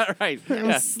 Right.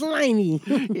 I'm slimy.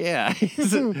 Yeah.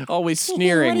 He's always What do you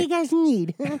sneering, guys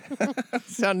need?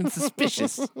 sounding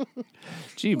suspicious.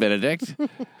 Gee, Benedict,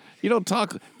 you don't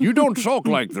talk. You don't talk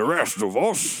like the rest of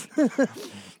us.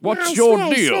 What's I your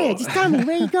swear, deal? Just tell me,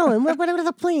 where you going? What are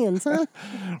the plans, huh?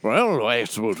 Well, I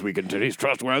suppose we can tell he's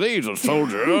trustworthy. He's a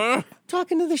soldier.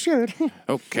 Talking to the shirt.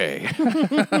 Okay.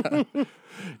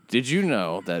 Did you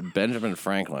know that Benjamin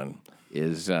Franklin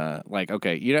is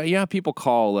okay? You know how people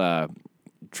call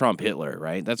Trump Hitler,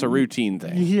 right? That's a routine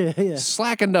thing. Yeah.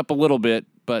 Slackened up a little bit,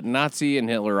 but Nazi and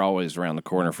Hitler are always around the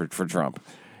corner for Trump.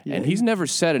 And he's never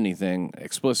said anything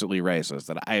explicitly racist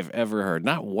that I've ever heard,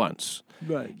 not once.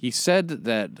 Right. He said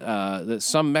that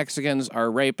some Mexicans are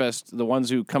rapists, the ones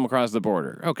who come across the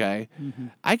border. Okay,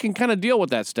 I can kind of deal with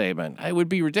that statement. It would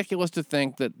be ridiculous to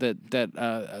think that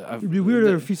It'd be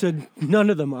weirder if he said none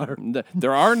of them are.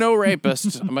 there are no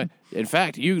rapists. In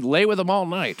fact, you lay with them all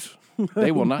night.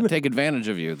 They will not take advantage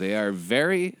of you. They are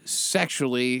very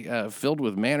sexually filled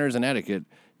with manners and etiquette.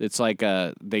 It's like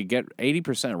they get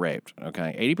 80% raped,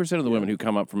 okay? 80% of the women who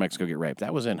come up from Mexico get raped.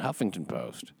 That was in Huffington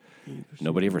Post.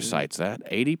 Nobody ever cites that.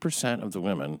 80% of the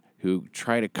women who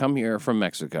try to come here from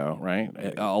Mexico, right,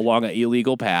 along an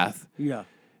illegal path, Yeah.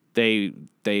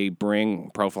 they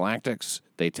bring prophylactics,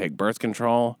 they take birth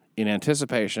control in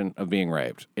anticipation of being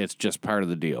raped. It's just part of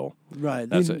the deal. Right.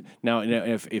 That's it. Now,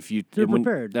 if you They're when,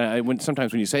 prepared.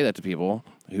 sometimes when you say that to people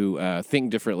who think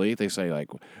differently, they say like,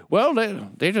 "Well, they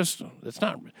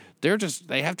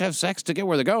have to have sex to get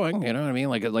where they're going." You know what I mean?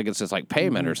 Like it's just like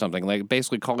payment or something. Like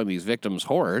basically calling these victims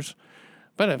whores.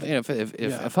 But if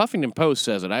Huffington Post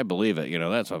says it, I believe it. You know,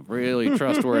 that's a really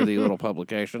trustworthy little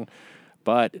publication.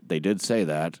 But they did say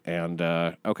that, and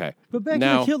okay. But back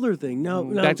now, to the Hitler thing. Now,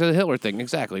 back to the Hitler thing.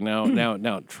 Exactly.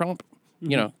 Now, Trump,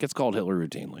 gets called Hitler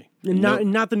routinely. and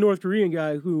not the North Korean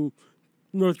guy who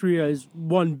North Korea is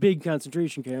one big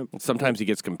concentration camp. Sometimes he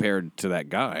gets compared to that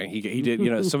guy. He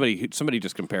did. Somebody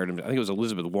just compared him. I think it was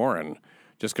Elizabeth Warren.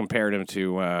 just compared him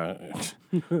to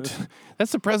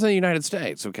that's the president of the United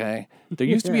States, okay? There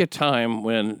used to be a time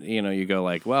when, you go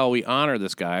like, well, we honor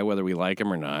this guy whether we like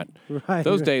him or not. Right.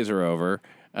 Those days are over.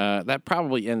 That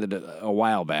probably ended a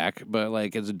while back, but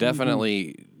like it's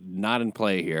definitely not in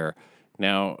play here.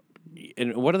 Now,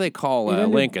 and what do they call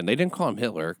Lincoln? They didn't call him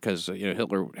Hitler because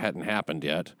Hitler hadn't happened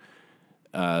yet.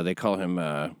 They call him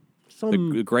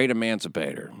the Great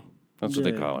Emancipator. That's what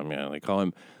they call him. Yeah, they call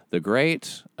him the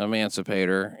Great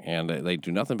Emancipator, and they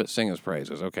do nothing but sing his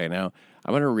praises. Okay, now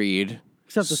I'm going to read.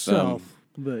 Except the South,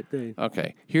 but they.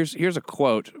 Okay, here's a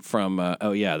quote from.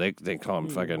 They call him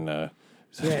fucking.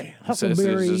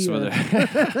 Huckleberry.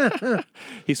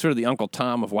 He's sort of the Uncle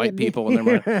Tom of white people, and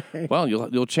they're like, well,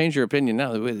 you'll change your opinion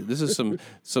now. This is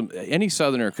some any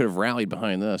Southerner could have rallied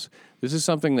behind this. This is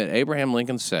something that Abraham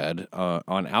Lincoln said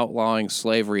on outlawing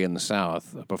slavery in the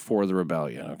South before the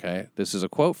rebellion. Okay, this is a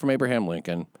quote from Abraham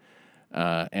Lincoln,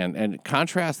 and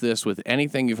contrast this with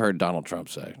anything you've heard Donald Trump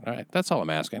say. All right, that's all I'm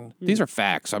asking. These are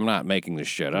facts. I'm not making this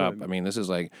shit up. I mean, this is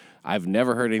like I've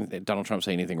never heard Donald Trump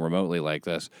say anything remotely like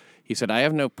this. He said, I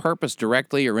have no purpose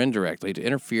directly or indirectly to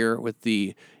interfere with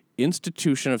the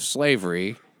institution of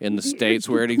slavery in the states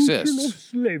where it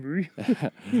exists. Slavery.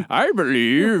 I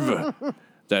believe that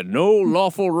I have no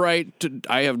lawful right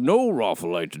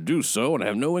to do so, and I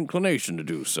have no inclination to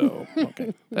do so.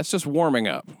 Okay, that's just warming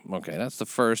up. Okay, that's the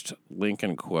first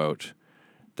Lincoln quote.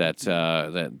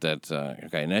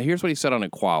 Okay, now here's what he said on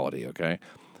equality. Okay,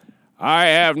 I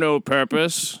have no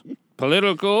purpose,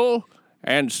 political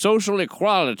and social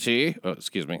equality. Oh,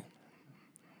 excuse me.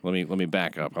 Let me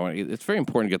back up. It's very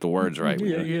important to get the words right.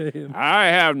 Yeah. I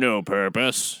have no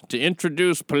purpose to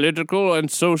introduce political and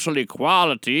social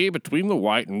equality between the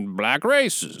white and black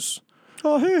races.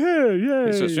 Oh, hey, yay.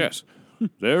 He says, yes,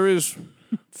 there is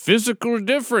physical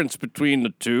difference between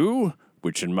the two,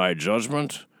 which in my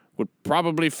judgment would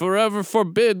probably forever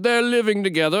forbid their living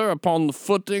together upon the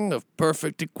footing of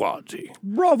perfect equality.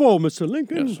 Bravo, Mr.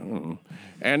 Lincoln. Yes.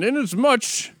 And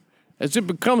inasmuch as it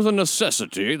becomes a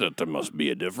necessity that there must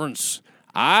be a difference,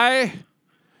 I,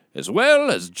 as well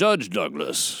as Judge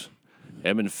Douglas,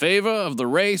 am in favor of the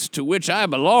race to which I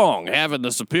belong having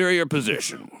the superior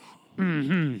position.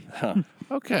 Mm-hmm.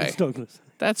 Okay. That's Douglas.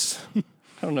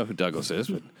 I don't know who Douglas is,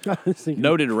 but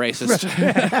noted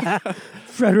racist.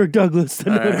 Frederick Douglass,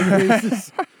 the noted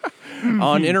racist.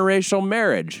 On interracial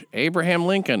marriage, Abraham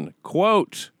Lincoln,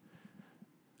 quote,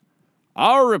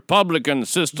 our Republican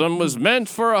system was meant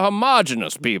for a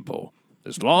homogeneous people.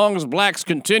 As long as blacks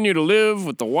continue to live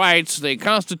with the whites, they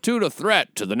constitute a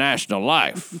threat to the national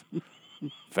life.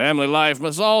 Family life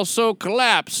must also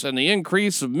collapse, and the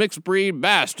increase of mixed-breed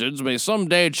bastards may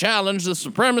someday challenge the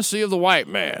supremacy of the white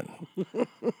man.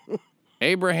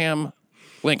 Abraham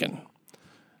Lincoln,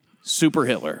 Super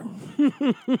Hitler.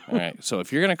 All right, so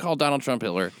if you're going to call Donald Trump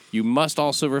Hitler, you must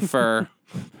also refer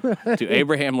to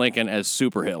Abraham Lincoln as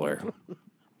Super Hitler.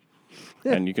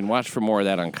 And you can watch for more of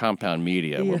that on Compound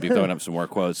Media. We'll be throwing up some more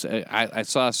quotes. I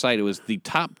saw a site, it was the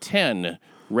top 10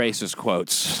 racist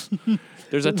quotes.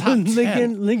 There's a top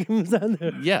 10. Lincoln was on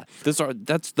there. Yeah, those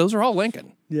are all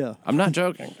Lincoln. Yeah. I'm not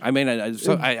joking. I mean,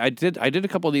 I did a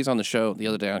couple of these on the show the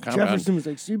other day on Compound. Jefferson was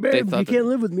like, see, babe, you can't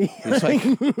live with me. It's like,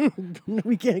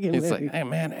 we can't get it's married. like, hey,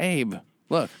 man, Abe,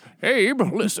 look. Abe,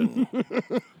 listen.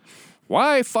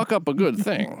 Why fuck up a good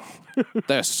thing?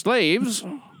 They're slaves.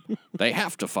 They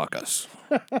have to fuck us.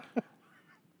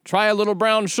 Try a little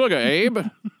brown sugar, Abe.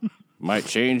 Might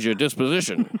change your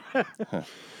disposition.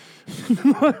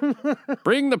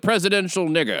 Bring the presidential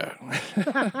nigger.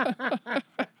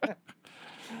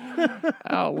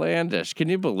 Outlandish. Can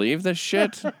you believe this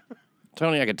shit?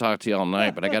 Tony, I could talk to you all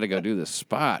night, but I got to go do this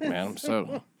spot, man.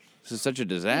 This is such a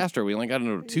disaster. We only got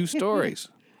into 2 stories.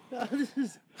 This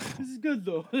is good,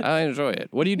 though. I enjoy it.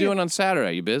 What are you doing on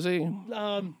Saturday? You busy?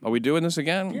 Are we doing this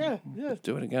again? Yeah. Let's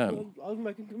do it again.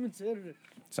 I can come in Saturday.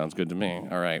 Sounds good to me.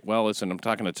 All right. Well, listen, I'm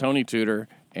talking to Tony Tudor,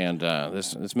 and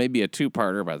this may be a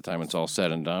 2-parter by the time it's all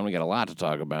said and done. We got a lot to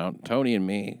talk about. Tony and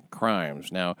me,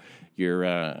 crimes. Now, you're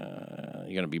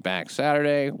going to be back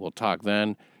Saturday. We'll talk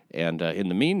then. And in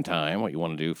the meantime, what you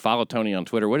want to do, follow Tony on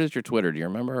Twitter. What is your Twitter? Do you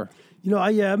remember?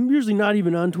 I'm usually not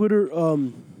even on Twitter.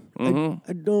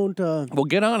 I don't. Well,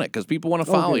 get on it because people want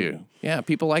to follow you. Yeah,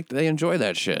 people they enjoy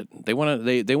that shit. They want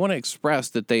to express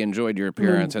that they enjoyed your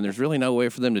appearance, and there's really no way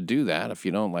for them to do that if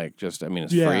you don't it's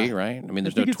free, right? I mean,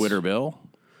 there's no Twitter bill.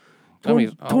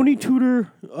 Tony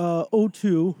Tudor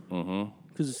 02.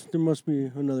 Because there must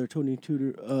be another Tony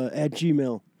Tudor at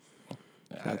Gmail.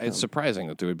 It's surprising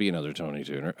that there would be another Tony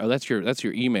Tudor. Oh, that's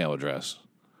your email address.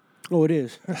 Oh, it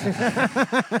is.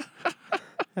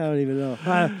 I don't even know.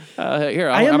 Here,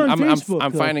 I am on I'm Facebook,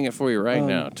 I'm though. finding it for you right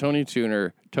now. Tony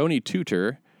Tudor.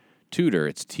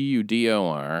 It's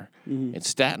TUDOR. It's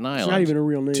Staten Island. It's not even a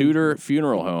real name. Tudor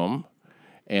Funeral Home,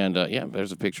 and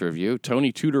there's a picture of you,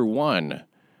 Tony Tudor 1,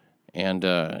 and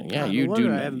you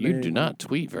do not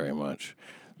tweet very much.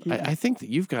 I think that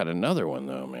you've got another one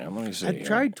though, man. Let me see. I've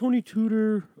tried Tony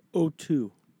Tudor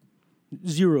 02.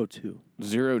 02.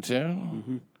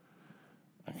 02?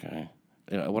 Okay.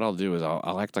 What I'll do is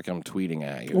I'll act like I'm tweeting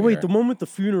at you. Oh, wait, here. the one with the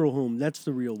funeral home, that's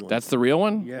the real one. That's the real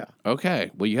one? Yeah.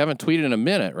 Okay. Well, you haven't tweeted in a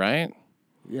minute, right?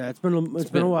 Yeah, it's been a while.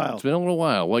 It's been a little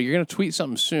while. Well, you're going to tweet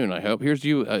something soon, I hope. Here's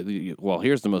you.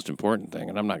 Here's the most important thing,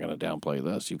 and I'm not going to downplay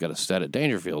this. You've got a set at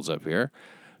Dangerfield's up here.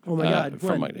 Oh my God!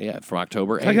 From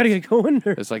October 8th. I gotta get going.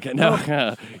 It's like no,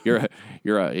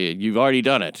 you've already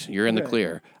done it. You're in the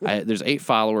clear. There's 8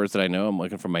 followers that I know. I'm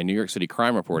looking for my New York City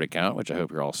Crime Report account, which I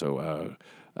hope you're also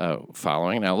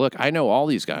following. Now, look, I know all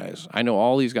these guys.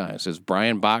 There's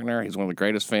Brian Bachner. He's one of the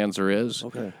greatest fans there is.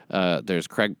 Okay. There's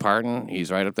Craig Parton. He's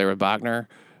right up there with Bachner.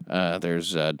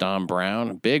 There's Don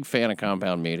Brown, big fan of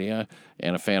Compound Media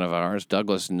and a fan of ours.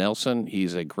 Douglas Nelson,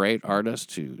 he's a great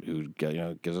artist who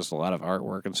gives us a lot of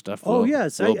artworip and stuff. Oh,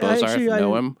 yes. Will Bozarth,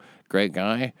 know him, great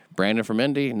guy. Brandon from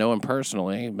Indy, know him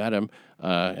personally, met him.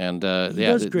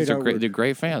 They're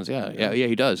great fans. Yeah,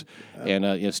 he does.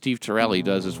 And Steve Torelli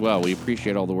does as well. We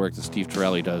appreciate all the work that Steve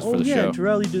Torelli does for the show.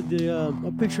 Torelli did a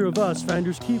picture of us,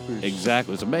 Finders Keepers.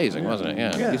 Exactly. It was amazing, wasn't it?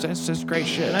 Yeah. That's just great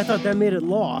shit. And I thought that made it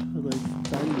law.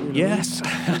 Yes.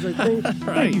 I was like,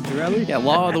 thank you, Torelli. Yeah,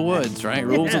 law of the woods, right?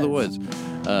 Rules of the woods.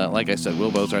 Like I said,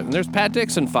 Will Bozarth. And there's Pat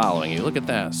Dixon following you. Look at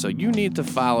that. So you need to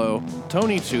follow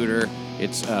Tony Tudor.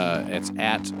 It's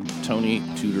at Tony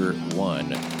Tudor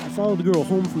 1. I followed the girl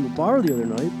home from the bar the other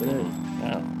night, but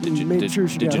Did you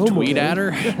tweet at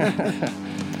her?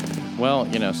 Well,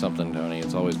 something, Tony.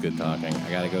 It's always good talking.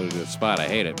 I got to go to the spot. I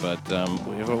hate it, but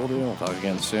we'll talk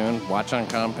again soon. Watch on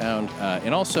Compound,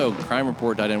 and also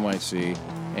crimereport.nyc.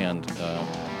 And it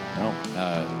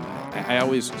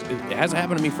hasn't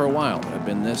happened to me for a while. I've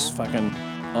been this fucking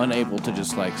unable to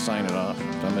just sign it off. So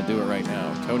I'm gonna do it right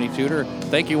now. Tony Tudor.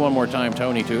 Thank you one more time,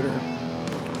 Tony Tudor.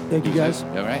 Thank you, guys.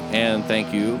 All right, and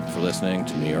thank you for listening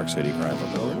to New York City Crime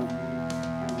Report.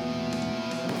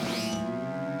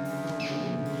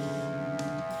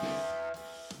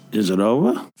 Is it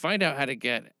over? Find out how to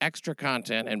get extra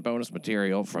content and bonus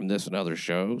material from this and other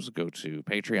shows. Go to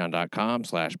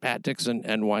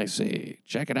patreon.com/PatDixonNYC.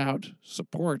 Check it out.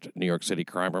 Support New York City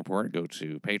Crime Report. Go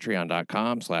to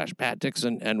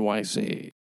patreon.com/PatDixonNYC.